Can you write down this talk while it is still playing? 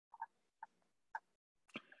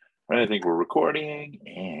All right, I think we're recording,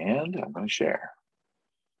 and I'm going to share.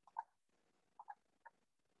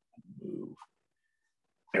 Move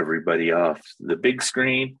everybody off the big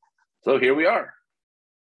screen. So here we are.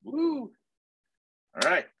 Woo! All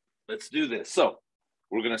right, let's do this. So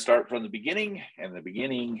we're going to start from the beginning, and the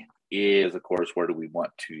beginning is, of course, where do we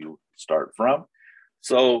want to start from?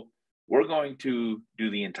 So we're going to do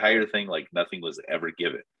the entire thing like nothing was ever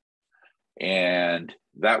given. And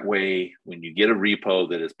that way, when you get a repo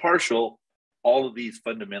that is partial, all of these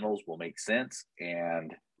fundamentals will make sense,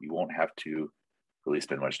 and you won't have to really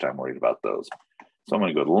spend much time worried about those. So I'm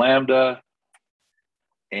going to go to Lambda,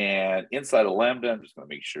 and inside of Lambda, I'm just going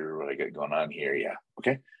to make sure what I got going on here. Yeah,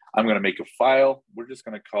 okay. I'm going to make a file. We're just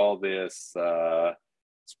going to call this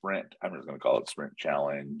Sprint. I'm just going to call it Sprint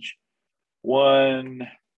Challenge 1.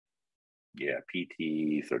 Yeah,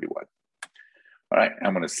 PT31. All right,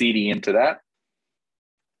 I'm going to CD into that.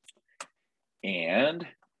 And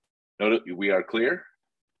note that we are clear.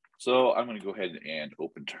 So I'm going to go ahead and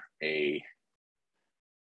open a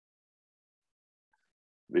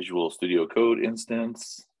Visual Studio Code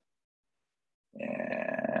instance.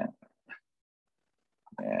 And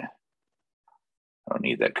I don't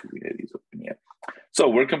need that because we had these open yet. So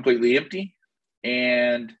we're completely empty,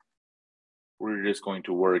 and we're just going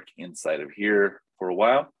to work inside of here for a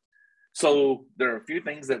while. So there are a few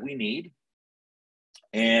things that we need.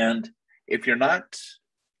 And if you're not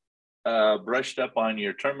brushed up on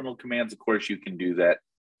your terminal commands, of course, you can do that.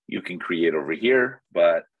 You can create over here,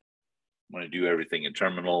 but I'm going to do everything in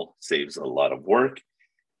terminal, saves a lot of work.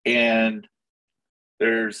 And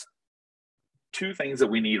there's two things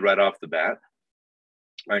that we need right off the bat.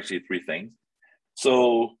 Actually, three things.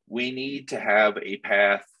 So we need to have a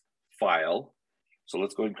path file. So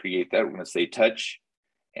let's go ahead and create that. We're going to say touch,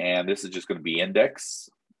 and this is just going to be index.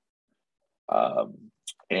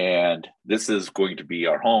 And this is going to be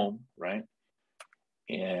our home, right?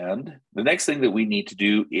 And the next thing that we need to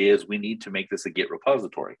do is we need to make this a Git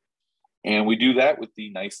repository. And we do that with the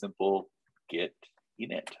nice, simple Git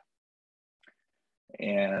init.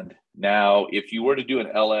 And now if you were to do an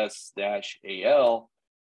ls-al,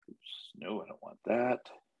 oops, no, I don't want that.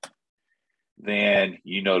 Then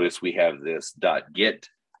you notice we have this .git.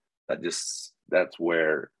 That's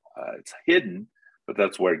where it's hidden, but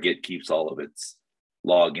that's where Git keeps all of its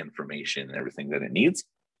log information and everything that it needs.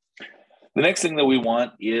 The next thing that we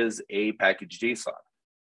want is a package JSON.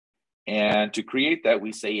 And to create that,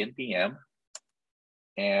 we say npm,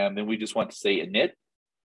 and then we just want to say init.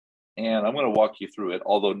 And I'm going to walk you through it,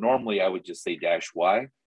 although normally I would just say -y,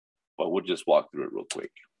 but we'll just walk through it real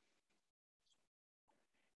quick.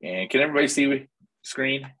 And can everybody see the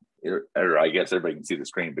screen? Or I guess everybody can see the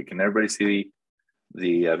screen, but can everybody see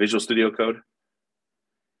the Visual Studio Code?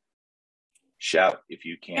 Shout if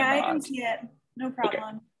you can. Yeah, I can see it. No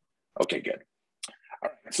problem. Okay, good.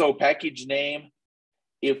 All right, so package name.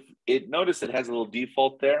 Notice it has a little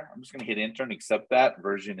default there. I'm just going to hit enter and accept that.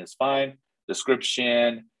 Version is fine.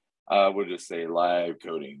 Description, we'll just say live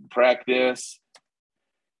coding practice.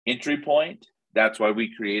 Entry point, that's why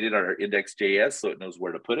we created our index.js, so it knows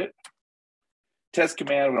where to put it. Test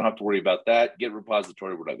command, we don't have to worry about that. Git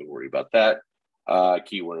repository, we're not going to worry about that.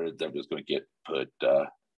 Keywords, I'm just going to put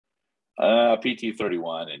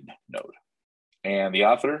PT31 and node. And the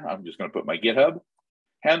author, I'm just going to put my GitHub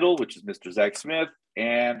handle, which is Mr. Zach Smith,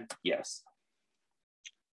 and yes.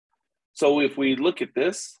 So if we look at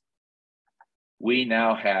this, we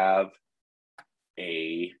now have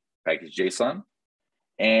a package JSON.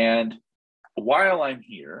 And while I'm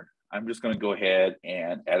here, I'm just going to go ahead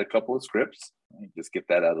and add a couple of scripts. Just get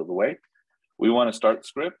that out of the way. We want to start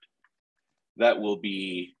script. That will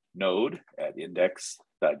be node at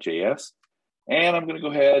index.js. And I'm going to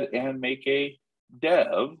go ahead and make a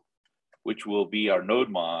dev, which will be our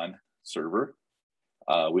nodemon server.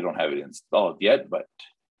 We don't have it installed yet, but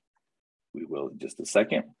we will in just a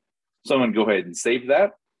second. So I'm going to go ahead and save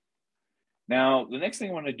that. Now, the next thing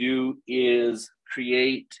I want to do is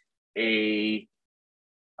create a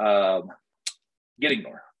git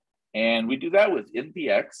ignore. And we do that with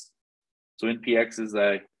npx. So npx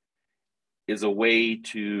is a way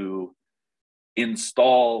to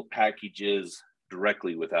install packages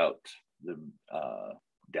directly without them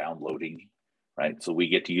downloading, right? So we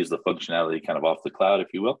get to use the functionality kind of off the cloud,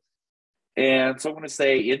 if you will. And so I'm going to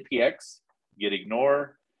say npx git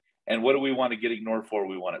ignore. And what do we want to git ignore for?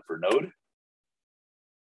 We want it for node.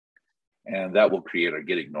 And that will create our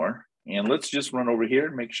git ignore. And let's just run over here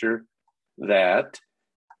and make sure that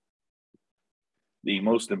the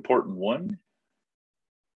most important one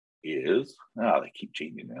is, they keep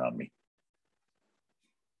changing it on me.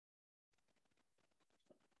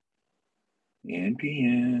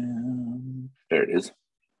 npm There it is.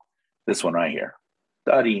 This one right here,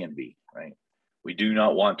 .env, right? We do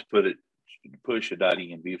not want to push a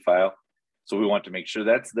 .env file. So we want to make sure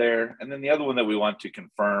that's there. And then the other one that we want to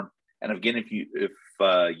confirm, and again, if you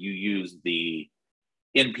use the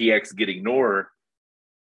npx getignore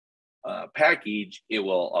package, it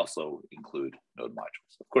will also include node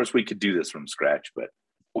modules. Of course, we could do this from scratch, but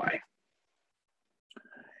why?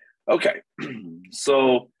 Okay,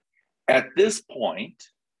 so at this point,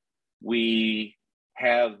 we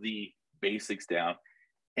have the basics down.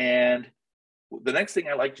 And the next thing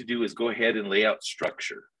I like to do is go ahead and lay out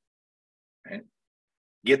structure. Right?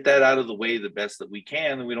 Get that out of the way the best that we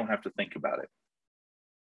can, and we don't have to think about it.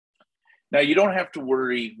 Now, you don't have to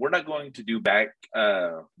worry. We're not going to do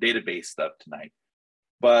database stuff tonight.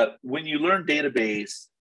 But when you learn database,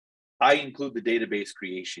 I include the database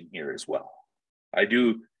creation here as well. I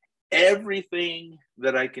do everything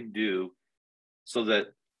that I can do so that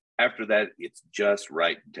after that, it's just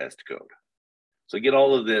write and test code. So get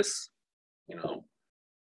all of this,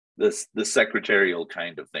 the secretarial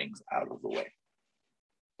kind of things out of the way.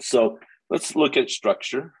 So let's look at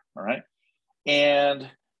structure, all right? And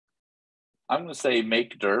I'm going to say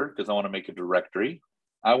make dir because I want to make a directory.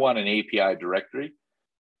 I want an API directory.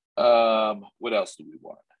 What else do we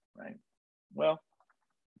want, right? Well,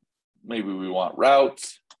 maybe we want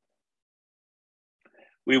routes.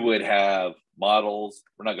 We would have models.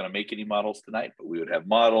 We're not going to make any models tonight, but we would have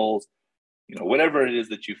models, whatever it is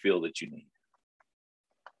that you feel that you need.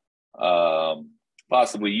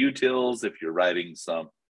 Possibly utils if you're writing some,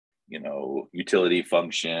 utility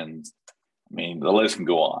functions. I mean, the list can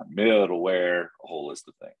go on, middleware, a whole list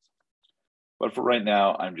of things. But for right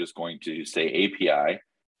now, I'm just going to say API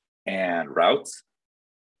and routes.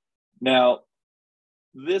 Now,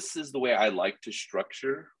 this is the way I like to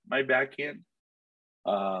structure my backend.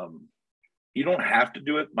 You don't have to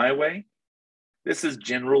do it my way. This is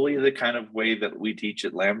generally the kind of way that we teach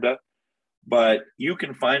at Lambda, but you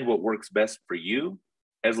can find what works best for you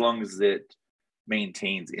as long as it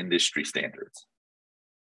maintains industry standards.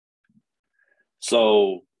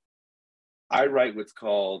 So I write what's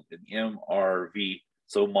called an MRV,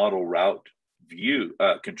 so model route view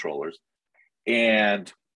controllers.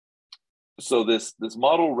 And so this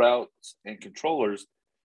model routes and controllers,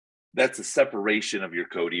 that's a separation of your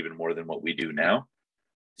code even more than what we do now.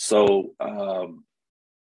 So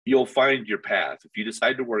you'll find your path. If you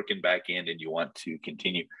decide to work in backend and you want to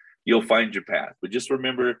continue, you'll find your path. But just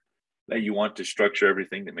remember that you want to structure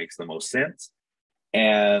everything that makes the most sense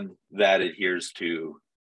and that adheres to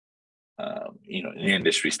an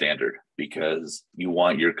industry standard, because you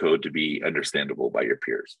want your code to be understandable by your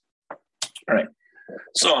peers. All right,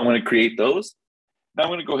 so I'm going to create those. Now I'm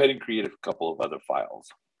going to go ahead and create a couple of other files.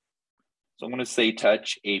 So I'm going to say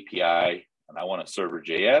touch API, and I want a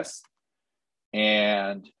server.js.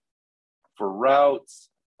 And for routes,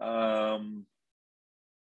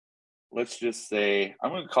 let's just say,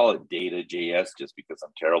 I'm going to call it data.js just because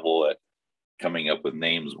I'm terrible at coming up with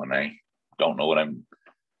names when I don't know what I'm,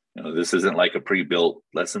 this isn't like a pre-built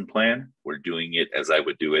lesson plan. We're doing it as I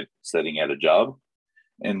would do it setting at a job.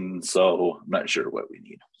 And so I'm not sure what we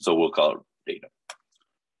need. So we'll call it data.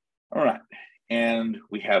 All right. And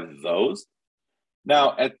we have those.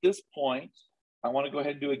 Now at this point, I want to go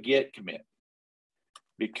ahead and do a git commit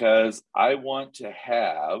because I want to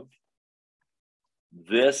have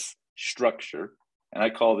this structure, and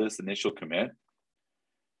I call this initial commit.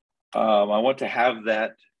 I want to have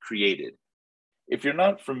that created. If you're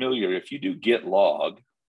not familiar, if you do git log,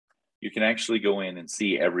 you can actually go in and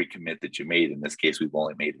see every commit that you made. In this case, we've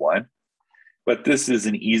only made one. But this is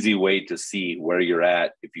an easy way to see where you're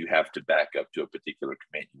at if you have to back up to a particular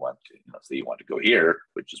commit you want to, say you want to go here,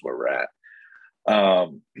 which is where we're at.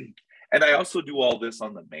 And I also do all this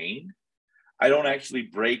on the main. I don't actually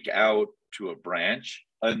break out to a branch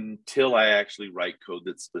until I actually write code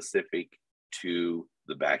that's specific to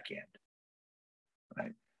the backend.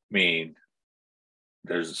 Right? I mean,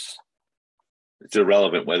 it's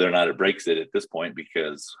irrelevant whether or not it breaks it at this point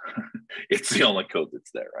because it's the only code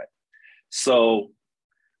that's there, right? So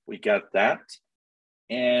we got that.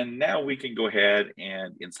 And now we can go ahead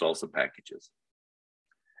and install some packages.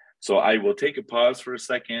 So I will take a pause for a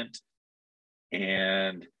second.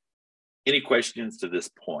 And any questions to this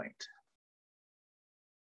point?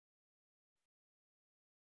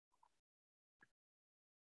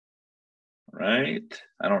 Right?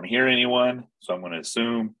 I don't hear anyone, so I'm going to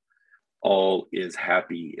assume all is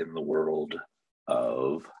happy in the world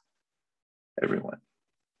of everyone.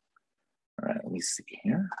 All right, let me see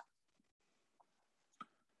here.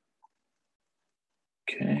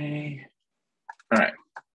 Okay. All right.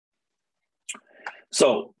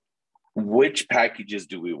 So which packages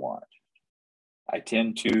do we want? I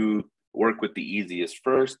tend to work with the easiest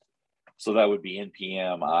first. So that would be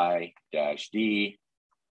npm i-d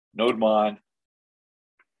nodemon,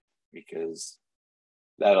 because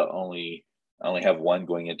that'll only have one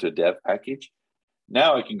going into a dev package.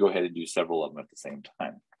 Now I can go ahead and do several of them at the same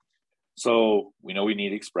time. So we know we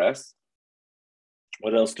need Express.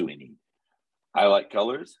 What else do we need? I like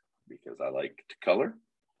colors because I like to color.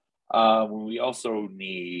 We also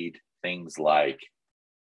need things like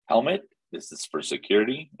helmet. This is for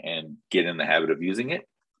security and get in the habit of using it.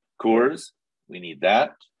 Cores, we need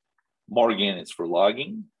that. Morgan is for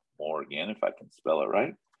logging. Morgan, if I can spell it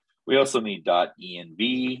right. We also need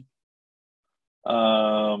 .env.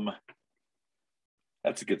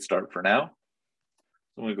 That's a good start for now.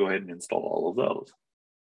 So I'm going to go ahead and install all of those.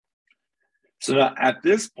 So now at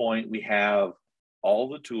this point, we have all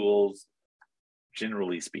the tools,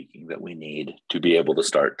 generally speaking, that we need to be able to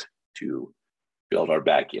start to build our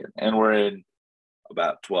backend. And we're in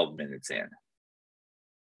about 12 minutes in.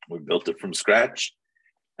 We built it from scratch.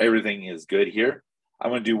 Everything is good here.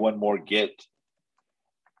 I'm going to do one more git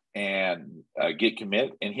and git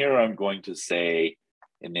commit. And here I'm going to say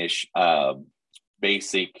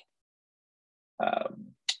basic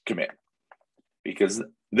commit, because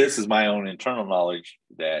this is my own internal knowledge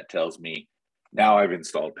that tells me now I've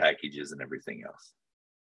installed packages and everything else.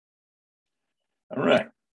 All right,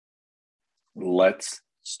 let's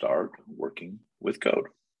start working with code.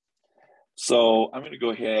 So I'm going to go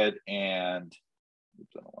ahead and,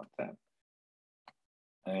 oops, I don't want that.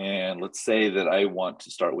 And let's say that I want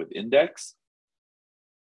to start with index.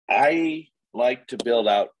 I like to build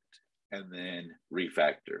out and then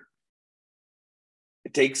refactor.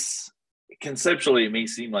 It takes, conceptually, it may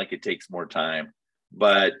seem like it takes more time,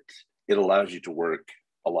 but it allows you to work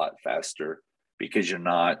a lot faster because you're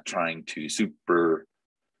not trying to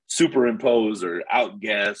superimpose or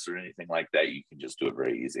outguess or anything like that. You can just do it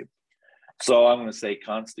very easy. So I'm going to say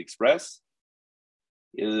const express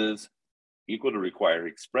is equal to require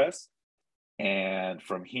express. And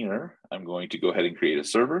from here, I'm going to go ahead and create a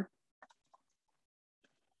server.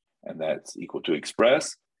 And that's equal to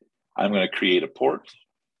express. I'm going to create a port.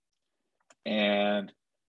 And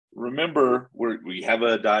remember, we have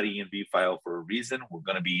a .env file for a reason. We're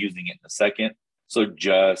going to be using it in a second. So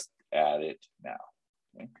just add it now.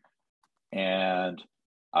 Okay? And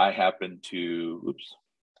I happen to, oops.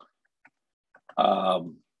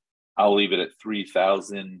 I'll leave it at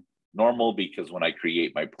 3000 normal because when I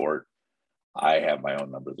create my port, I have my own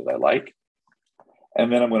number that I like.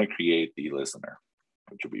 And then I'm going to create the listener,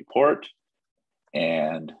 which will be port.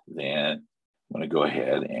 And then I'm going to go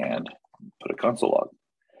ahead and put a console log.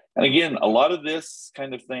 And again, a lot of this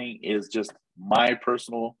kind of thing is just my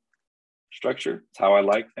personal structure. It's how I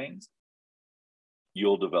like things.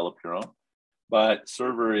 You'll develop your own. But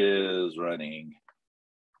server is running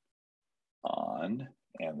on,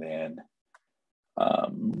 and then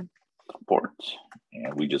port.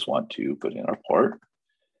 And we just want to put in our port.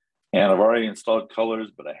 And I've already installed colors,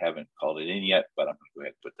 but I haven't called it in yet, but I'm going to go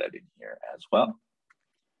ahead and put that in here as well.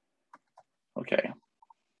 Okay.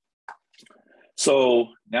 So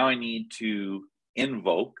now I need to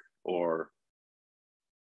invoke or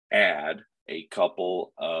add a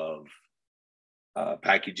couple of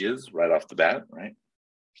packages right off the bat, right?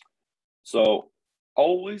 So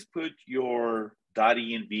always put your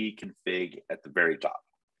 .env config at the very top.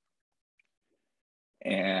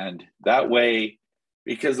 And that way,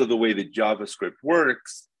 because of the way that JavaScript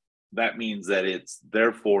works, that means that it's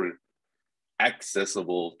therefore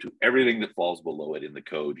accessible to everything that falls below it in the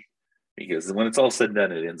code. Because when it's all said and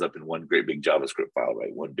done, it ends up in one great big JavaScript file,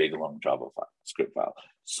 right? One big long JavaScript file.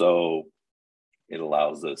 So it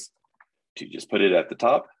allows us to just put it at the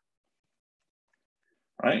top,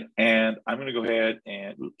 right? And I'm going to go ahead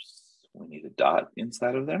and, oops, we need a dot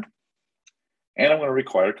inside of there. And I'm going to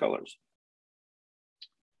require colors.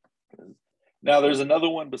 Now there's another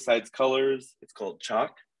one besides colors. It's called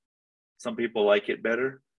chalk. Some people like it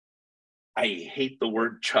better. I hate the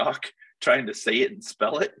word chalk, trying to say it and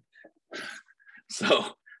spell it. So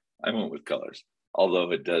I went with colors,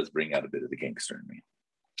 although it does bring out a bit of the gangster in me.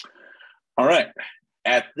 All right,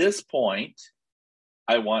 at this point,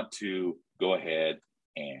 I want to go ahead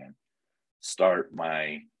and start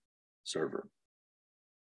my server.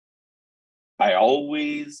 I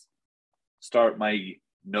always start my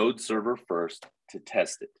node server first to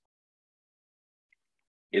test it.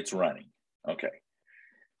 It's running, okay.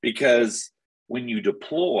 Because when you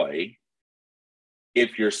deploy,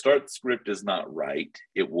 if your start script is not right,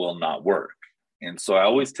 it will not work. And so I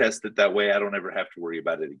always test it that way. I don't ever have to worry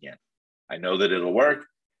about it again. I know that it'll work.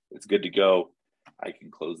 It's good to go. I can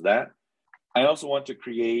close that. I also want to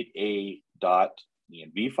create a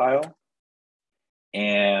 .env file,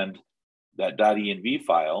 and that .env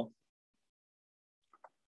file,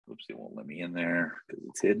 oops, it won't let me in there because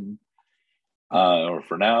it's hidden. Or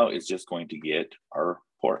for now, it's just going to get our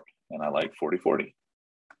port, and I like 4040.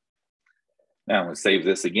 Now I'm going to save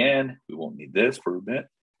this again. We won't need this for a bit.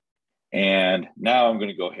 And now I'm going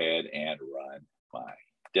to go ahead and run my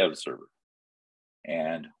dev server.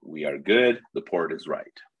 And we are good. The port is right.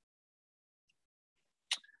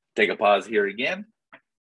 Take a pause here again.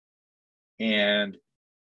 And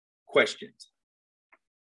questions.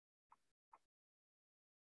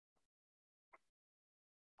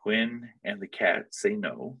 Quinn and the cat say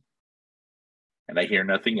no. And I hear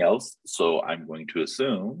nothing else. So I'm going to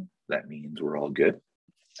assume that means we're all good.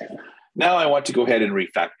 Now I want to go ahead and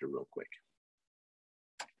refactor real quick.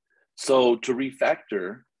 So to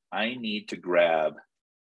refactor, I need to grab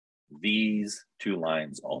these two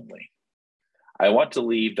lines only. I want to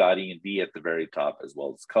leave .env at the very top as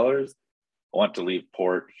well as colors. I want to leave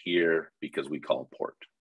port here because we call port.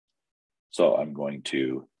 So I'm going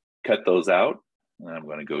to cut those out, and I'm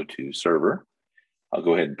going to go to server. I'll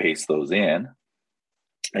go ahead and paste those in.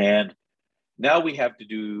 And now we have to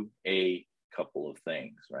do a couple of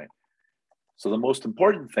things, right? So the most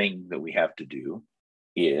important thing that we have to do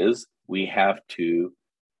is we have to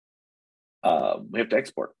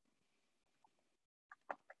export.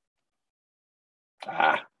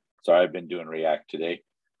 Sorry, I've been doing React today.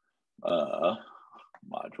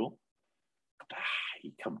 Module.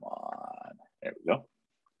 Come on. There we go.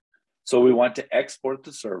 So we want to export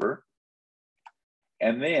the server,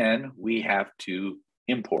 and then we have to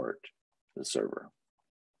import the server.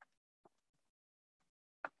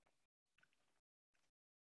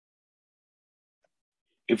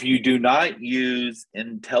 If you do not use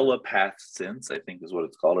IntelliPathSense, I think is what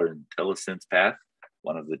it's called, or IntelliSense Path,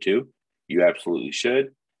 one of the two, you absolutely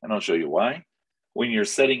should, and I'll show you why. When you're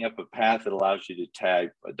setting up a path, it allows you to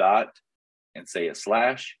type a dot and say a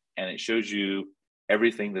slash, and it shows you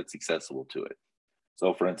everything that's accessible to it.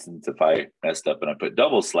 So for instance, if I messed up and I put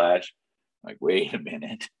double slash, I'm like, wait a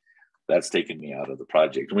minute, that's taking me out of the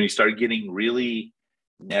project. When you start getting really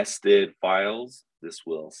nested files, this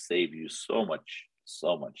will save you so much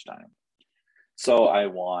time. So I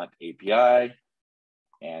want API,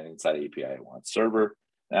 and inside API, I want server.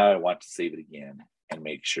 Now I want to save it again and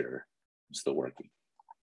make sure it's still working.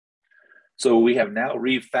 So we have now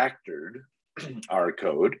refactored our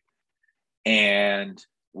code, and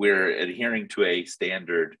we're adhering to a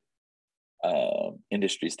standard,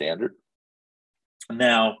 industry standard.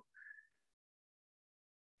 Now,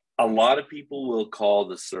 a lot of people will call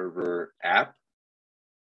the server app.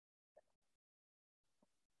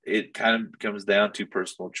 It kind of comes down to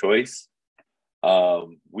personal choice.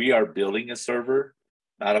 We are building a server,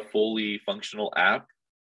 not a fully functional app.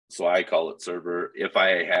 So I call it server. If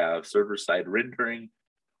I have server-side rendering,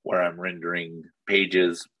 where I'm rendering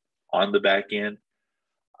pages on the back end,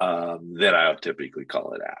 then I'll typically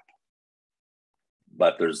call it app.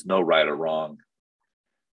 But there's no right or wrong.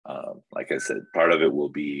 Like I said, part of it will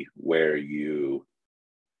be where you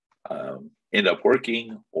end up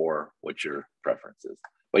working or what your preference is.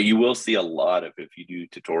 But you will see a lot of, if you do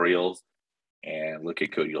tutorials and look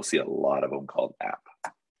at code, you'll see a lot of them called app.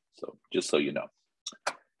 So just so you know.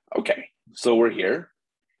 Okay, so we're here.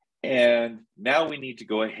 And now we need to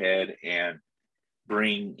go ahead and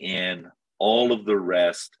bring in all of the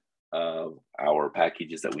rest of our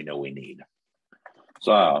packages that we know we need.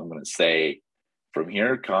 So I'm going to say from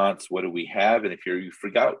here, const, what do we have? And if you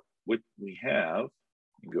forgot what we have,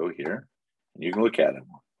 you can go here and you can look at them.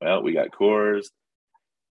 Well, we got cores,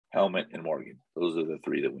 helmet, and Morgan. Those are the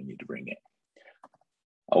three that we need to bring in.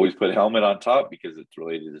 Always put helmet on top because it's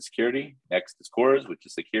related to security. Next is cores, which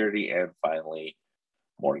is security. And finally,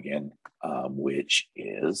 Morgan, which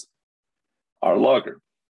is our logger.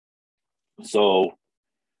 So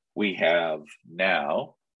we have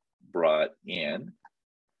now brought in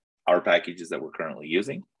our packages that we're currently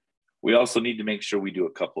using. We also need to make sure we do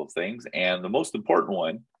a couple of things. And the most important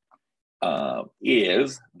one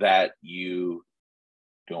is that you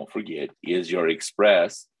don't forget is your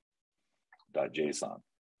express.json.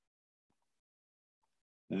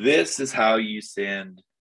 This is how you send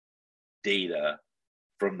data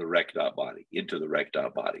from the rec.body into the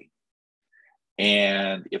rec.body.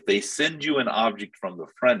 And if they send you an object from the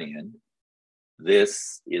front end,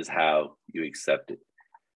 this is how you accept it.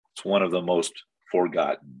 It's one of the most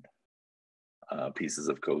forgotten pieces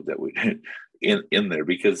of code that we in there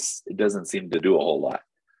because it doesn't seem to do a whole lot.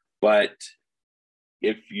 But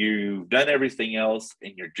if you've done everything else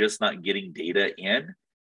and you're just not getting data in,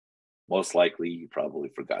 most likely you probably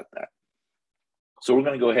forgot that. So we're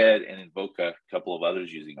going to go ahead and invoke a couple of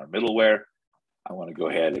others using our middleware. I want to go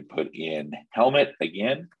ahead and put in helmet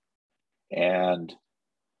again. And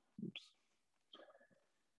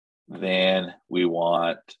then we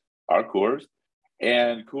want our cores.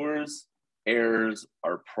 And cores errors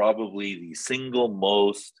are probably the single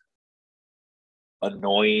most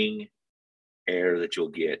annoying error that you'll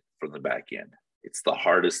get from the back end. It's the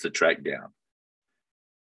hardest to track down.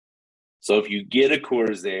 So if you get a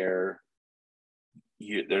cores error,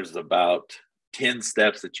 there's about 10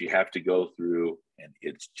 steps that you have to go through, and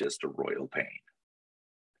it's just a royal pain.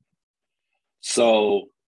 So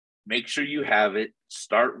make sure you have it.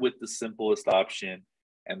 Start with the simplest option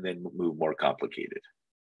and then move more complicated.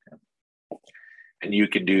 And you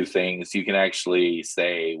can do things, you can actually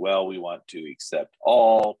say, well, we want to accept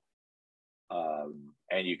all,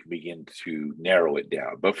 and you can begin to narrow it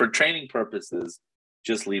down. But for training purposes,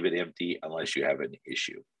 just leave it empty unless you have an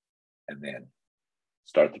issue, and then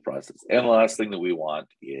start the process. And the last thing that we want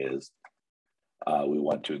is we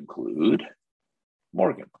want to include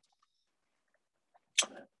Morgan.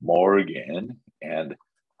 And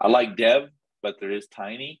I like Dev, but there is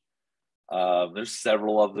Tiny. There's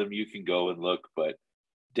several of them. You can go and look, but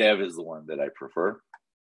Dev is the one that I prefer.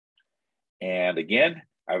 And again,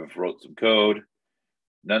 I've wrote some code.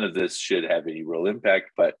 None of this should have any real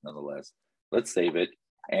impact, but nonetheless, let's save it.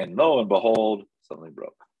 And lo and behold, something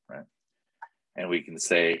broke, right? And we can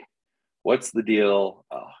say, what's the deal?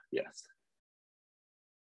 Oh, yes.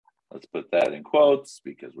 Let's put that in quotes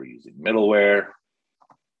because we're using middleware.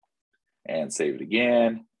 And save it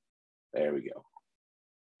again. There we go.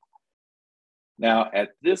 Now,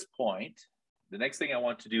 at this point, the next thing I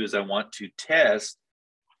want to do is I want to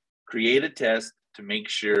create a test to make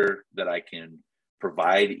sure that I can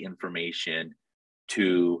provide information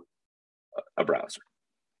to a browser.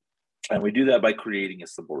 And we do that by creating a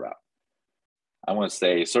simple route. I want to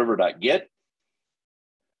say server.get.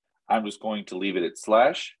 I'm just going to leave it at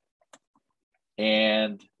 /.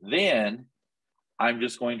 And then I'm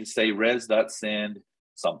just going to say res.send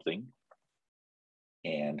something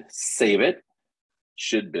and save it.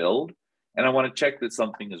 Should build. And I want to check that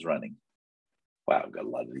something is running. Wow, I've got a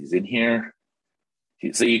lot of these in here.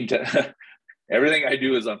 So you can tell everything I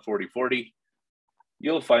do is on 4040.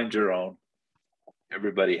 You'll find your own.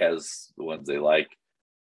 Everybody has the ones they like.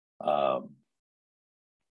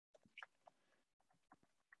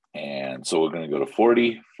 And so we're going to go to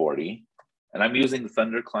 4040. And I'm using the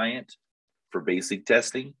Thunder client for basic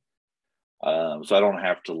testing. So I don't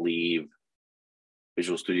have to leave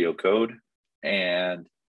Visual Studio Code. And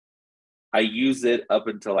I use it up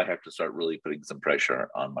until I have to start really putting some pressure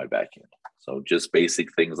on my backend. So just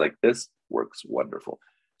basic things like this works wonderful.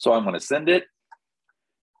 So I'm going to send it.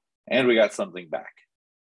 And we got something back.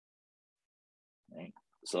 Right?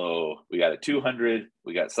 So we got a 200.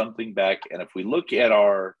 We got something back. And if we look at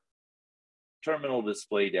our terminal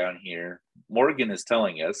display down here, Morgan is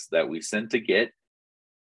telling us that we sent a get.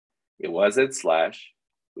 It was at /.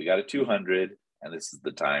 We got a 200, and this is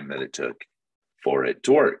the time that it took for it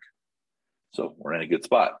to work. So we're in a good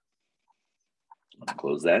spot. I'm gonna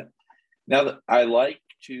close that. Now, I like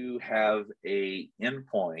to have a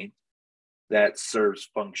endpoint that serves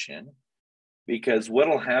function, because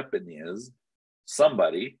what'll happen is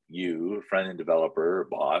somebody, you, front-end developer,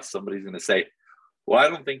 boss, somebody's gonna say, well, I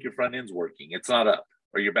don't think your front end's working. It's not up,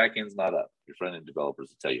 or your back end's not up. Your front end developers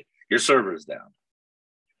will tell you your server is down.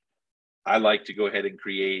 I like to go ahead and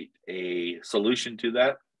create a solution to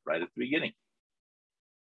that right at the beginning.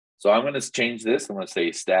 So I'm going to change this. I'm going to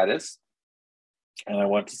say status, and I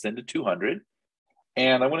want to send a 200,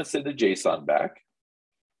 and I want to send a JSON back.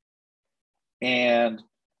 And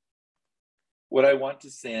what I want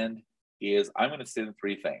to send is I'm going to send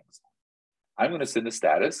three things. I'm going to send a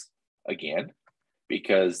status again,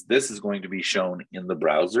 because this is going to be shown in the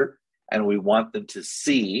browser, and we want them to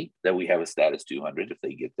see that we have a status 200 if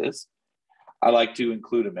they get this. I like to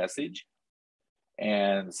include a message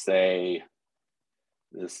and say,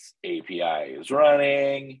 this API is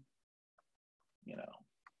running, you know,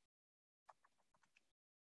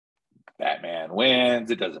 Batman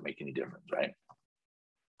wins. It doesn't make any difference, right?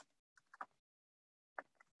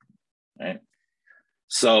 Right.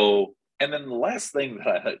 So, and then the last thing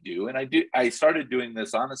that I do, and I started doing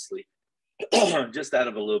this honestly, just out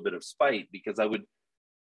of a little bit of spite, because I would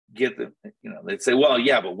get them, they'd say, well,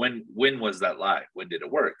 yeah, but when was that live? When did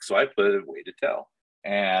it work? So I put a way to tell.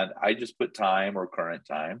 And I just put time or current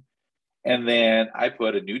time. And then I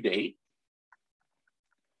put a new date.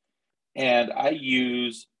 And I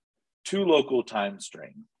use two local time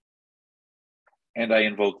string. And I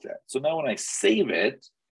invoke that. So now when I save it,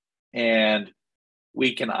 and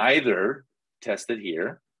we can either test it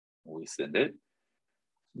here. We send it.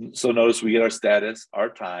 So notice we get our status, our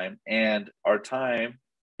time, and our time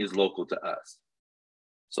is local to us.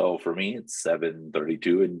 So for me, it's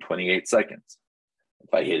 7:32 and 28 seconds.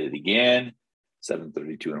 If I hit it again,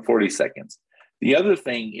 7:32 and 40 seconds. The other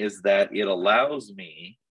thing is that it allows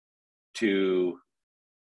me to,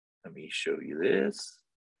 let me show you this.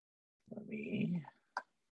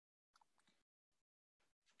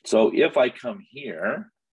 So if I come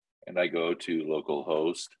here and I go to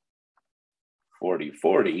localhost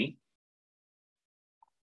 4040,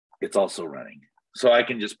 it's also running. So I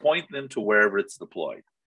can just point them to wherever it's deployed.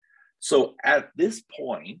 So at this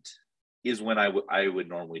point is when I would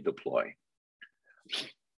normally deploy.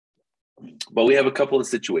 But we have a couple of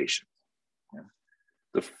situations.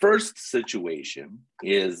 The first situation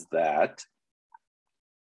is that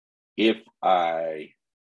if I'm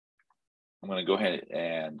going to go ahead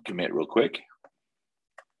and commit real quick.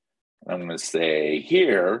 I'm going to say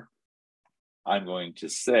here, I'm going to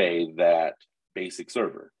say that basic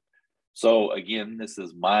server. So again, this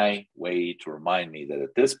is my way to remind me that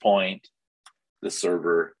at this point, the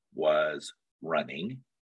server was running.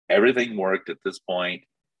 Everything worked at this point.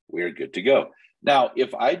 We're good to go. Now,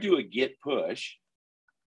 if I do a git push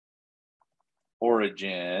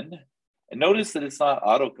origin, and notice that it's not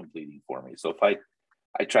auto-completing for me. So if I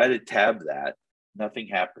try to tab that, nothing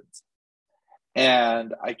happens.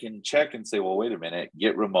 And I can check and say, well, wait a minute,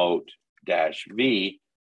 git remote -v,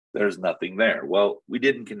 there's nothing there. Well, we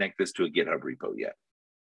didn't connect this to a GitHub repo yet.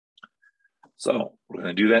 So we're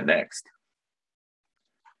going to do that next.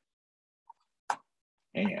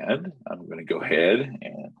 And I'm going to go ahead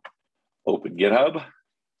and open GitHub.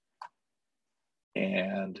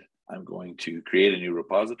 And I'm going to create a new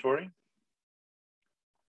repository.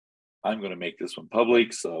 I'm going to make this one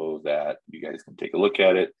public so that you guys can take a look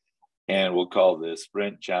at it. And we'll call this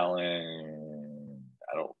Sprint Challenge.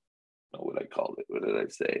 I don't know what I called it. What did I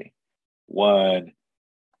say?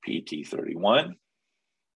 PT31.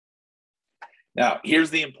 Now, here's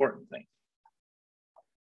the important thing.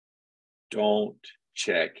 Don't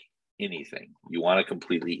check anything. You want it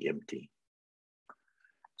completely empty.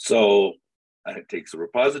 So it takes a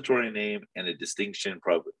repository name and a distinction,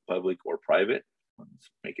 public or private. Let's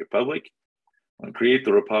make it public. I'm going to create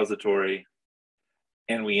the repository,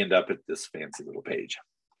 and we end up at this fancy little page.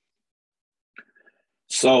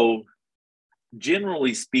 So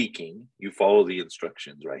generally speaking, you follow the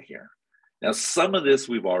instructions right here. Now, some of this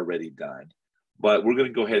we've already done, but we're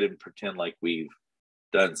going to go ahead and pretend like we've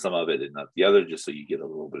done some of it and not the other, just so you get a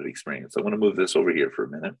little bit of experience. I'm going to move this over here for a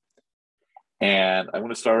minute. And I'm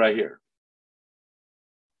going to start right here.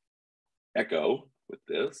 Echo with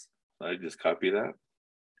this. I just copy that.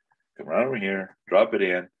 Come right over here, drop it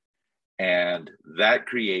in, and that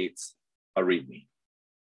creates a README.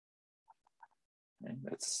 Okay,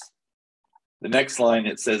 that's the next line.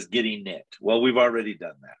 It says getting init. Well, we've already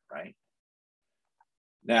done that, right?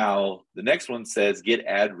 Now, the next one says get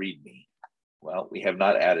add README. Well, we have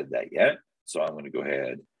not added that yet, so I'm going to go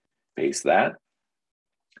ahead, paste that.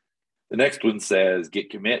 The next one says get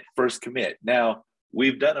commit, first commit. Now,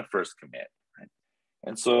 we've done a first commit, right?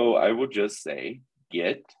 And so I will just say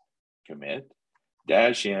get commit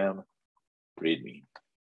 -m README.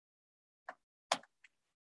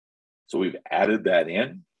 So we've added that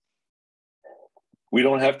in. We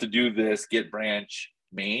don't have to do this get branch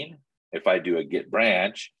main. If I do a get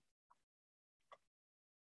branch,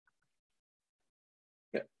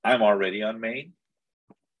 I'm already on main.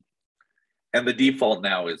 And the default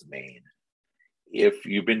now is main. If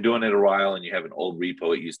you've been doing it a while and you have an old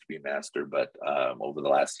repo, it used to be master, but over the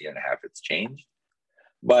last year and a half, it's changed.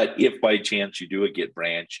 But if by chance you do a get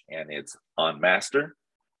branch and it's on master,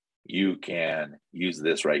 you can use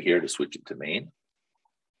this right here to switch it to main.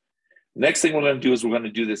 Next thing we're going to do is we're going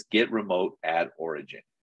to do this get remote add origin.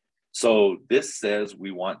 So this says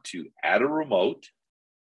we want to add a remote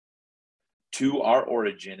to our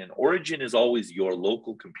origin, and origin is always your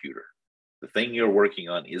local computer. The thing you're working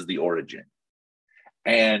on is the origin.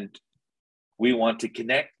 And we want to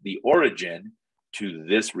connect the origin to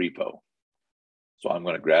this repo. So I'm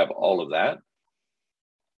going to grab all of that,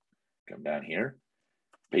 come down here,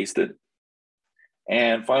 paste it.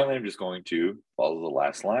 And finally, I'm just going to follow the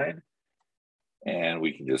last line, and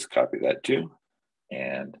we can just copy that too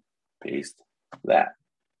and paste that.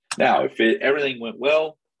 Now, if everything went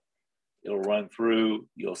well, it'll run through,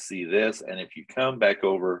 you'll see this. And if you come back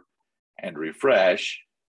over and refresh,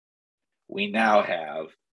 we now have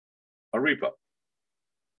a repo.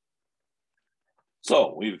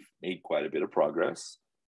 So we've made quite a bit of progress.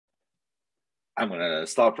 I'm going to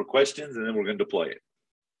stop for questions and then we're going to deploy it.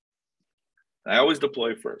 I always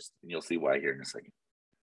deploy first, and you'll see why here in a second.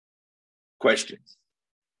 Questions?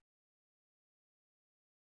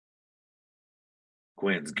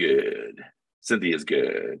 Quinn's good. Cynthia's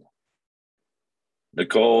good.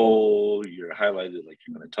 Nicole, you're highlighted like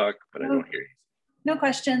you're going to talk, but I don't hear you. No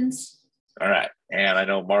questions. All right. And I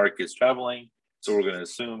know Mark is traveling, so we're going to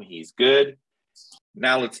assume he's good.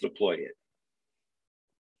 Now let's deploy it.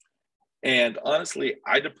 And honestly,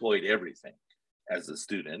 I deployed everything as a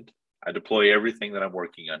student. I deploy everything that I'm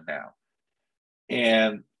working on now.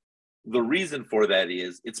 And the reason for that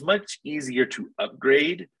is it's much easier to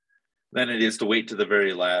upgrade than it is to wait to the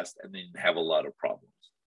very last and then have a lot of problems.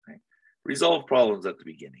 Right? Resolve problems at the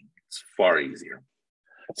beginning. It's far easier.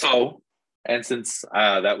 So, and since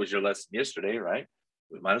that was your lesson yesterday, right?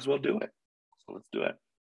 We might as well do it. So let's do it.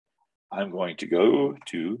 I'm going to go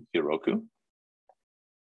to Heroku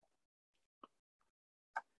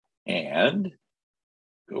and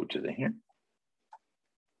go to the here.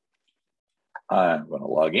 I'm going to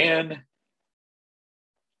log in.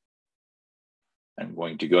 I'm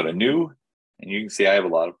going to go to new, and you can see I have a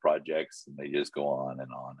lot of projects, and they just go on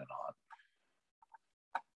and on and on.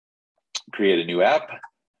 Create a new app.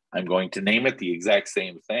 I'm going to name it the exact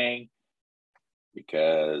same thing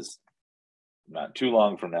because not too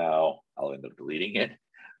long from now, I'll end up deleting it.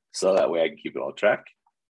 So that way I can keep it all track.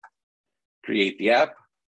 Create the app.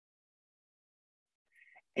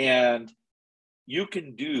 And you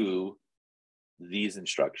can do these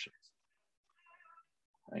instructions.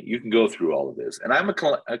 You can go through all of this. And I'm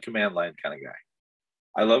a command line kind of guy.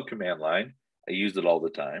 I love command line. I use it all the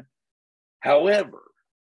time. However,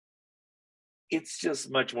 it's just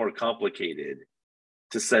much more complicated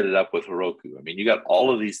to set it up with Heroku. I mean, you got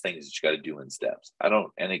all of these things that you got to do in steps.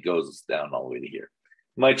 And it goes down all the way to here.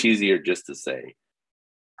 Much easier just to say,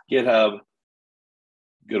 GitHub,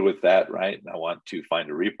 good with that, right? And I want to find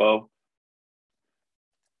a repo.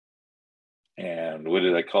 And what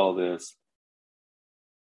did I call this?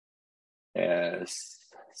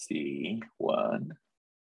 SC1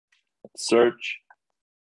 search.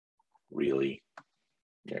 Really?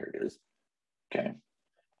 There it is. Okay.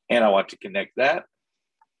 And I want to connect that.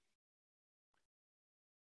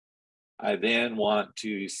 I then want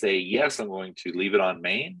to say, yes, I'm going to leave it on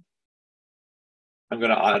main. I'm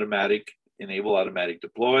going to enable automatic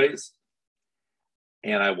deploys.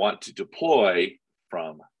 And I want to deploy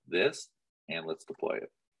from this, and let's deploy it.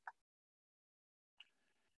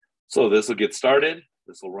 So this will get started.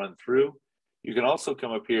 This will run through. You can also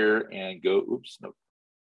come up here and go,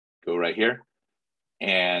 go right here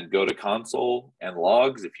and go to console and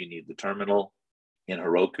logs if you need the terminal in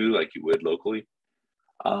Heroku like you would locally.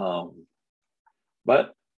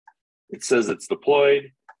 But it says it's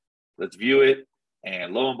deployed. Let's view it.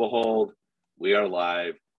 And lo and behold, we are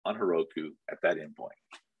live on Heroku at that endpoint.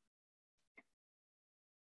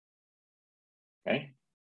 Okay.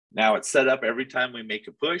 Now it's set up every time we make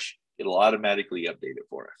a push, it'll automatically update it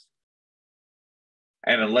for us.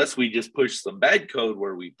 And unless we just push some bad code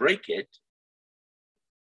where we break it,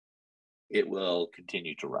 it will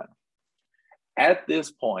continue to run. At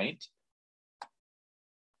this point,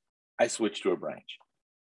 I switch to a branch.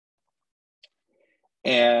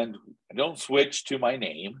 And I don't switch to my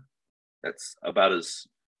name. That's about as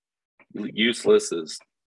useless as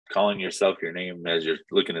calling yourself your name as you're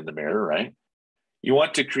looking in the mirror, right? You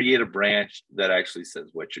want to create a branch that actually says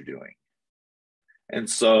what you're doing. And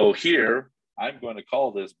so here, I'm going to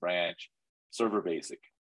call this branch Server Basic.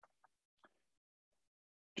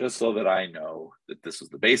 Just so that I know that this is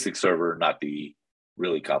the basic server, not the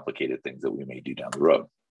really complicated things that we may do down the road.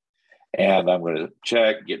 And I'm going to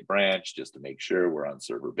check get branch just to make sure we're on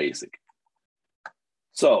Server Basic.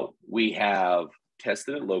 So we have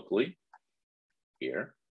tested it locally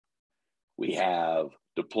here. We have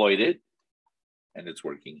deployed it and it's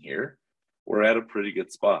working here. We're at a pretty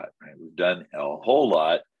good spot, right? We've done a whole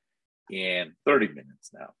lot in 30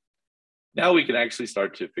 minutes now. Now we can actually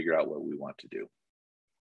start to figure out what we want to do.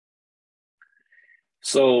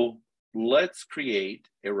 So let's create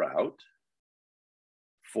a route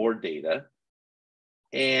for data.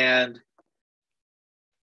 And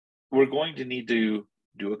we're going to need to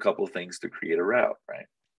do a couple of things to create a route, right?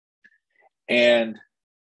 And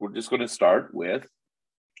we're just going to start with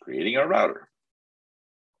creating a router.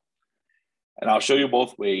 And I'll show you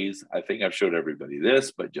both ways. I think I've showed everybody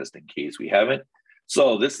this, but just in case we haven't.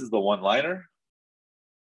 So this is the one-liner.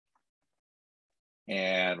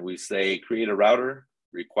 And we say create a router,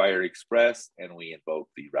 require express, and we invoke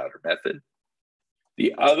the router method.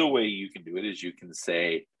 The other way you can do it is you can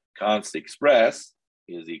say const express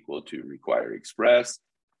is equal to require express,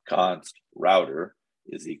 const router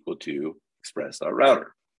is equal to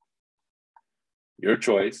express.router. Your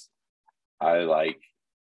choice. I like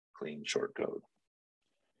clean short code.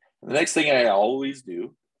 The next thing I always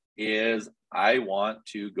do is I want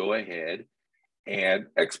to go ahead and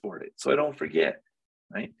export it so I don't forget,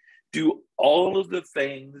 right? Do all of the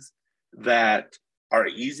things that are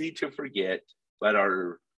easy to forget but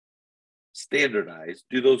are standardized,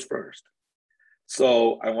 do those first.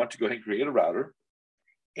 So I want to go ahead and create a router.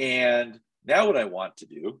 And now what I want to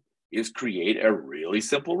do is create a really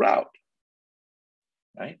simple route,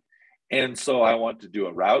 right? And so I want to do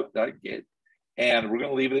a route.get, and we're going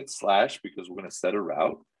to leave it at / because we're going to set a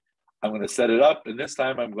route. I'm going to set it up, and this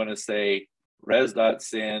time I'm going to say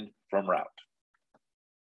res.send from route.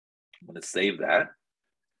 I'm going to save that.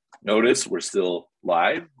 Notice we're still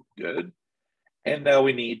live, good. And now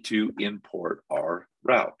we need to import our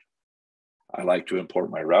route. I like to import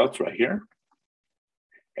my routes right here.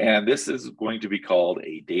 And this is going to be called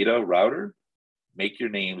a data router. Make your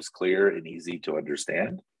names clear and easy to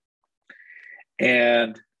understand.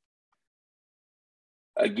 And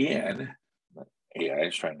again, AI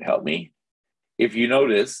is trying to help me. If you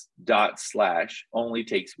notice, / only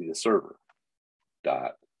takes me to server. /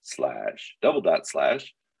 /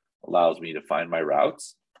 allows me to find my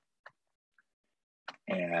routes.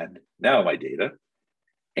 And now my data.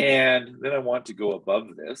 And then I want to go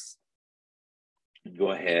above this and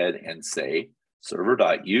go ahead and say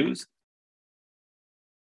server.use.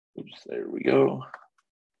 Oops, there we go.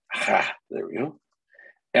 There we go.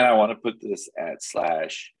 And I want to put this at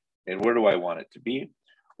 /. And where do I want it to be?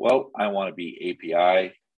 Well, I want to be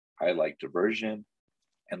API. I like diversion.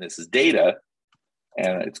 And this is data.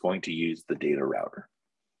 And it's going to use the data router.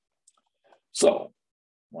 So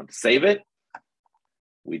I want to save it.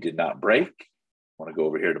 We did not break. I want to go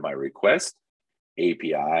over here to my request.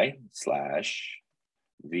 API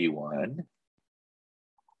 /v1.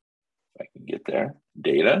 If I can get there.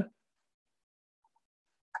 Data.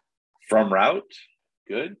 From route.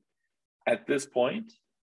 Good. At this point,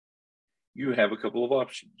 you have a couple of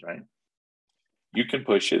options, right? You can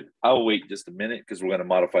push it. I'll wait just a minute because we're going to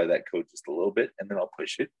modify that code just a little bit, and then I'll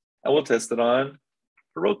push it. And we'll test it on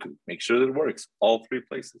Heroku. Make sure that it works. All 3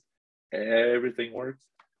 places. Everything works.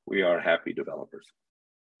 We are happy developers.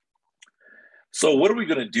 So what are we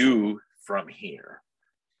going to do from here?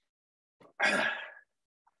 I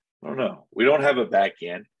don't know. We don't have a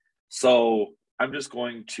backend. So I'm just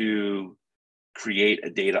going to create a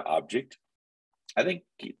data object. I think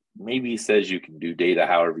maybe it says you can do data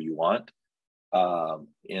however you want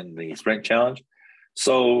in the Sprint Challenge.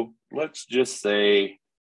 So let's just say,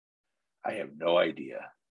 I have no idea,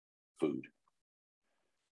 food,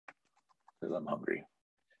 because I'm hungry.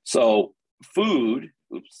 So food,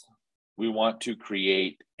 oops, we want to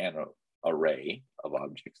create an array of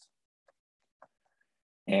objects.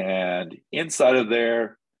 And inside of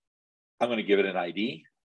there, I'm going to give it an ID.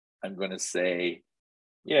 I'm going to say,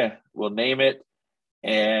 yeah, we'll name it.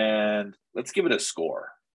 And let's give it a score.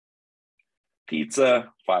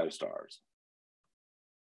 Pizza, 5 stars.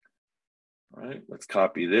 All right, let's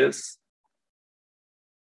copy this.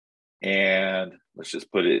 And let's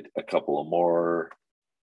just put it a couple of more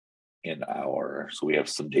in our, so we have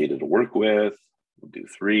some data to work with. We'll do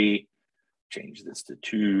 3, change this to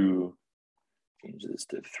 2, change this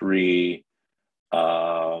to 3.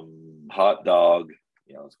 Hot dog,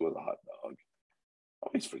 yeah, let's go with a hot dog. I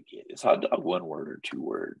always forget, is hot dog 1 word or 2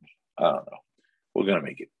 words? I don't know. We're gonna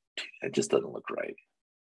make it, it just doesn't look right.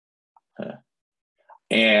 Huh.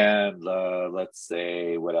 And let's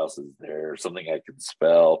say, what else is there? Something I can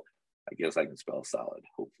spell. I guess I can spell salad,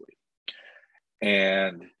 hopefully.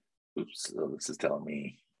 And oops, so this is telling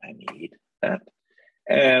me I need that.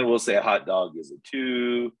 And we'll say a hot dog is a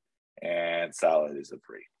 2 and salad is a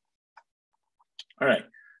 3. All right,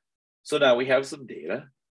 so now we have some data,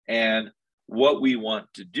 and what we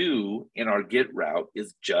want to do in our get route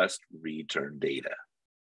is just return data,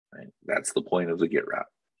 right? That's the point of the get route.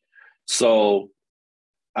 So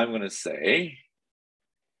I'm going to say,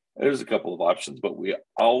 there's a couple of options, but we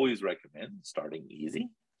always recommend starting easy.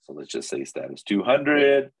 So let's just say status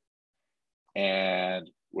 200, and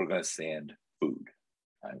we're going to send food.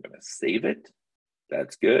 I'm going to save it.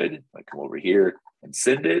 That's good. I come over here and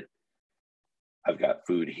send it. I've got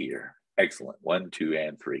food here. Excellent. 1, 2,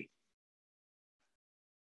 and 3.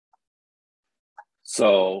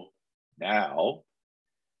 So now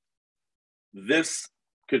this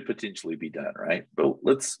could potentially be done, right? But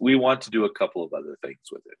we want to do a couple of other things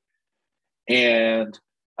with it. And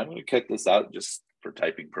I'm going to cut this out just for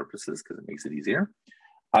typing purposes because it makes it easier.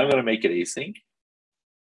 I'm going to make it async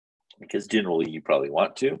because generally you probably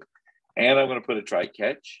want to. And I'm going to put a try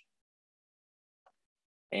catch.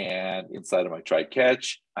 And inside of my try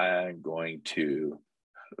catch, I'm going to,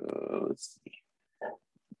 let's see.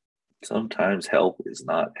 Sometimes help is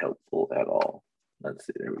not helpful at all. Let's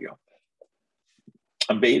see, there we go.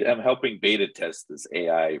 I'm helping beta test this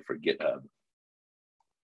AI for GitHub.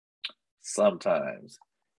 Sometimes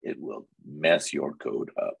it will mess your code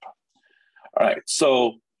up. All right,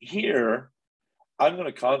 so here, I'm going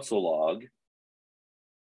to console log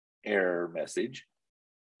error message.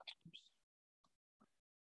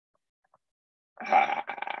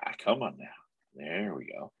 Come on now. There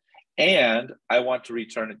we go. And I want to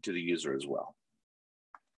return it to the user as well.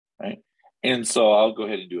 Right? And so I'll go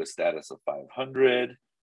ahead and do a status of 500.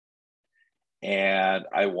 And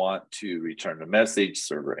I want to return a message,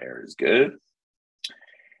 server error is good.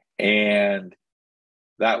 And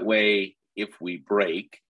that way, if we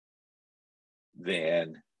break,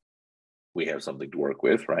 then we have something to work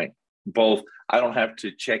with, right? Both, I don't have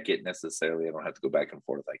to check it necessarily. I don't have to go back and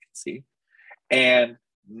forth, I can see. And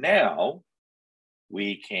now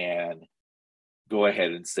we can go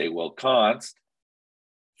ahead and say, well, const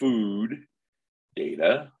food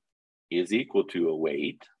data is equal to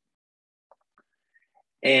await.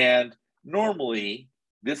 And normally,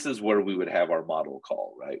 this is where we would have our model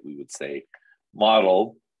call, right? We would say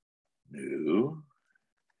model new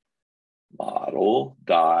model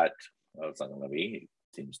dot, oh, it's not going to let me, it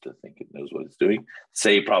seems to think it knows what it's doing.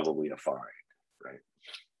 Say probably a find, right?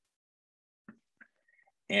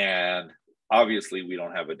 And obviously we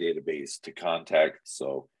don't have a database to contact,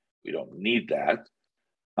 so we don't need that.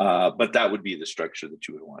 But that would be the structure that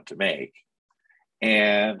you would want to make.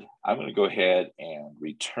 And I'm going to go ahead and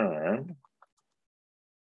return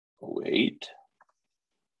await.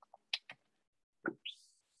 Oops.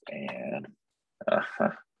 And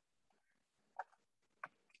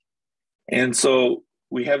and so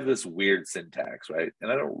we have this weird syntax, right?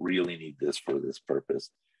 And I don't really need this for this purpose.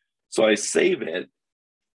 So I save it.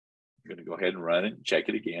 I'm going to go ahead and run it and check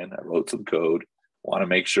it again. I wrote some code, want to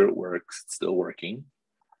make sure it works. It's still working.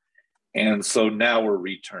 And so now we're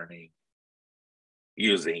returning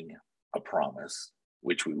using a promise,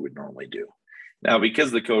 which we would normally do. Now,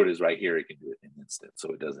 because the code is right here, it can do it in an instant.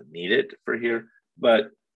 So it doesn't need it for here, but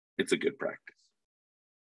it's a good practice.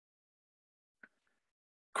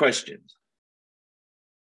 Questions?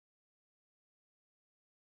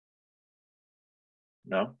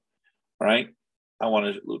 No? All right. I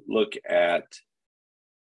want to look at,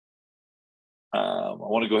 I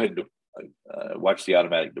want to go ahead and watch the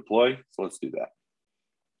automatic deploy. So let's do that.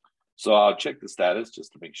 So I'll check the status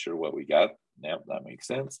just to make sure what we got. Yep, that makes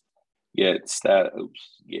sense. Get stat,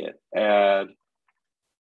 oops, get add,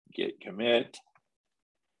 get commit.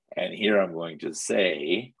 And here I'm going to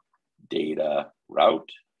say data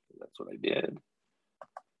route. That's what I did.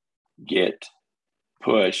 Get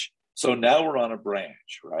push. So now we're on a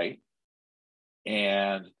branch, right?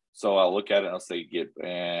 And so I'll look at it and I'll say get,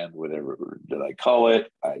 and whatever did I call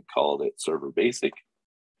it? I called it server basic.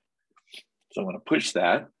 So I'm going to push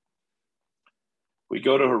that. We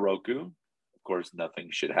go to Heroku. Of course, nothing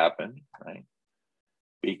should happen, right?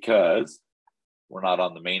 Because we're not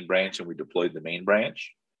on the main branch and we deployed the main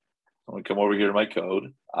branch. I'm going to come over here to my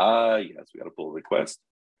code. Yes, we got a pull request.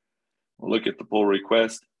 We'll look at the pull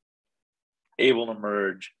request. Able to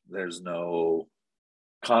merge. There's no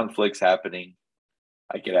conflicts happening.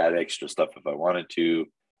 I could add extra stuff if I wanted to,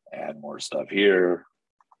 add more stuff here,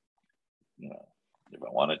 you know, if I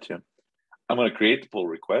wanted to. I'm going to create the pull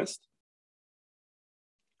request.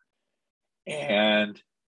 And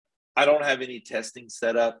I don't have any testing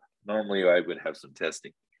set up. Normally I would have some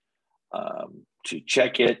testing to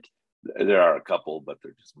check it. There are a couple, but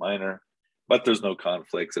they're just minor. But there's no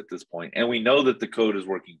conflicts at this point. And we know that the code is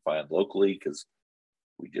working fine locally because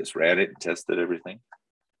we just ran it and tested everything.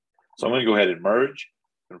 So I'm going to go ahead and merge,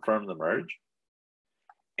 confirm the merge.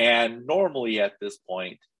 And normally at this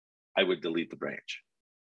point, I would delete the branch.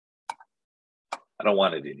 I don't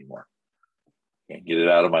want it anymore. Can't get it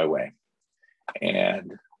out of my way.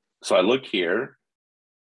 And so I look here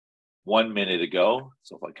 1 minute ago.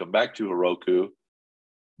 So if I come back to Heroku,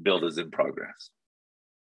 build is in progress.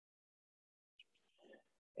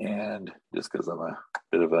 And just because I'm a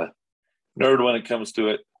bit of a nerd when it comes to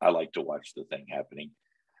it, I like to watch the thing happening.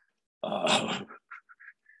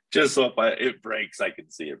 Just so if it breaks, I can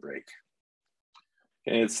see it break.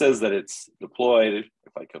 Okay, it says that it's deployed.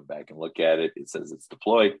 If I come back and look at it, it says it's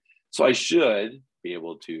deployed. So I should be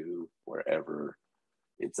able to, wherever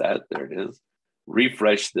it's at, there it is,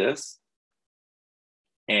 refresh this.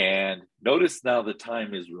 And notice now the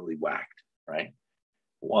time is really whacked, right?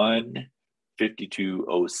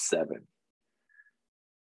 1:52:07.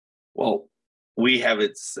 Well, we have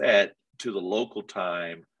it set to the local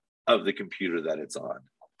time of the computer that it's on.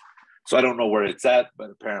 So I don't know where it's at, but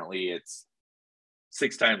apparently it's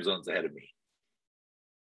 6 time zones ahead of me.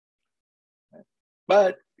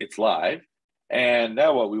 But it's live. And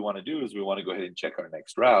now what we want to do is we want to go ahead and check our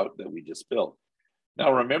next route that we just built.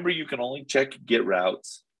 Now, remember, you can only check get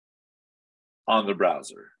routes on the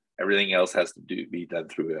browser. Everything else has to be done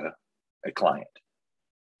through a client.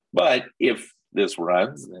 But if this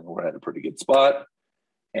runs, then we're at a pretty good spot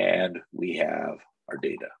and we have our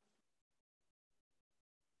data.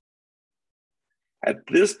 At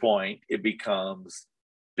this point, it becomes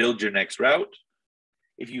build your next route.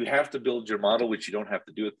 If you have to build your model, which you don't have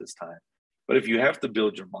to do at this time, but if you have to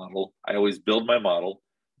build your model, I always build my model,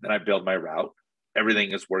 then I build my route.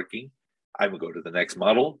 Everything is working. I will go to the next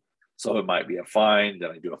model. So it might be a find,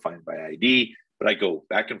 then I do a find by ID, but I go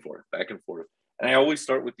back and forth, back and forth. And I always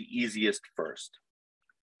start with the easiest first.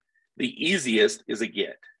 The easiest is a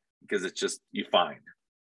get, because it's just you find.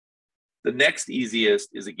 The next easiest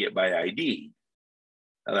is a get by ID.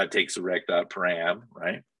 Now that takes a rec.param,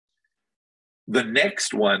 right? The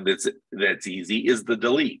next one that's easy is the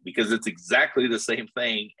delete, because it's exactly the same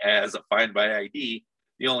thing as a find by ID.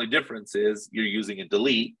 The only difference is you're using a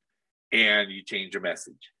delete and you change your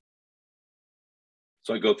message.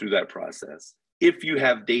 So I go through that process. If you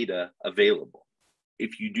have data available,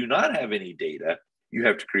 if you do not have any data, you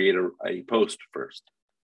have to create a post first.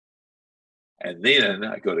 And then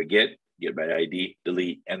I go to get by ID,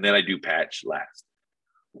 delete, and then I do patch last.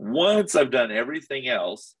 Once I've done everything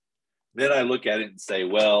else, then I look at it and say,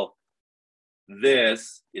 well,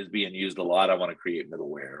 this is being used a lot. I want to create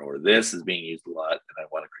middleware, or this is being used a lot and I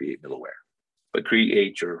want to create middleware. But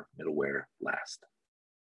create your middleware last.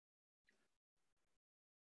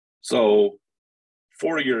 So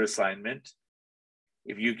for your assignment,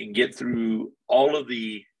 if you can get through all of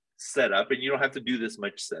the setup, and you don't have to do this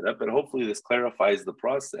much setup, but hopefully this clarifies the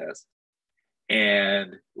process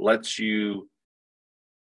and lets you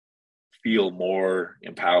feel more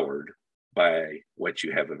empowered by what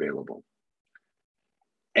you have available.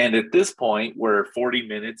 And at this point, we're 40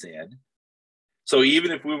 minutes in. So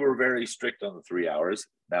even if we were very strict on the 3 hours,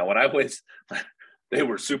 now when I was, they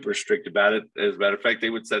were super strict about it. As a matter of fact, they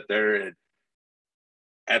would sit there and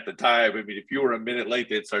at the time, I mean, if you were a minute late,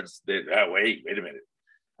 they'd start, oh, wait a minute,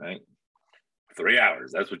 right? 3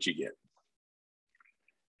 hours, that's what you get.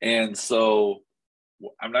 And so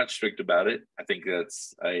I'm not strict about it. I think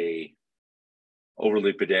that's a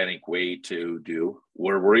overly pedantic way to do.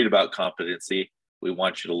 We're worried about competency. We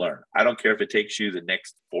want you to learn. I don't care if it takes you the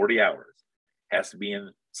next 40 hours. It has to be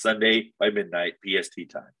in Sunday by midnight PST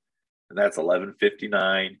time. And that's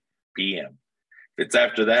 11:59 p.m. If it's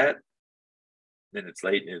after that, then it's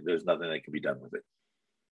late and there's nothing that can be done with it.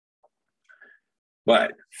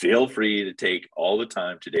 But feel free to take all the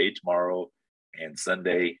time today, tomorrow, and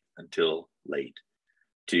Sunday until late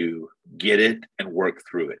to get it and work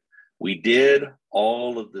through it. We did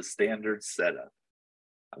all of the standard setup.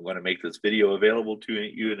 I'm going to make this video available to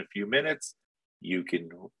you in a few minutes.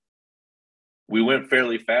 We went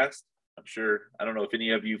fairly fast. I'm sure, I don't know if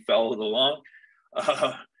any of you followed along,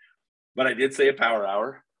 but I did say a power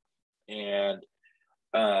hour. And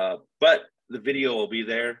but the video will be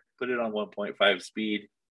there. Put it on 1.5 speed,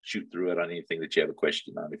 shoot through it on anything that you have a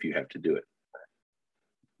question on if you have to do it.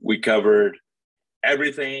 We covered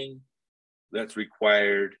everything that's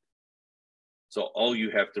required. So all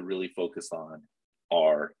you have to really focus on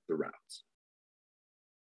are the routes.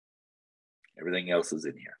 Everything else is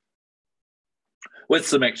in here with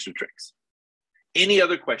some extra tricks. Any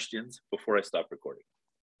other questions before I stop recording?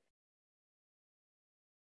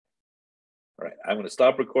 All right, I'm going to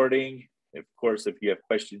stop recording. Of course, if you have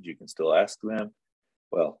questions, you can still ask them.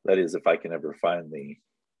 Well, that is if I can ever find the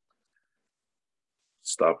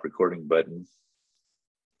stop recording button.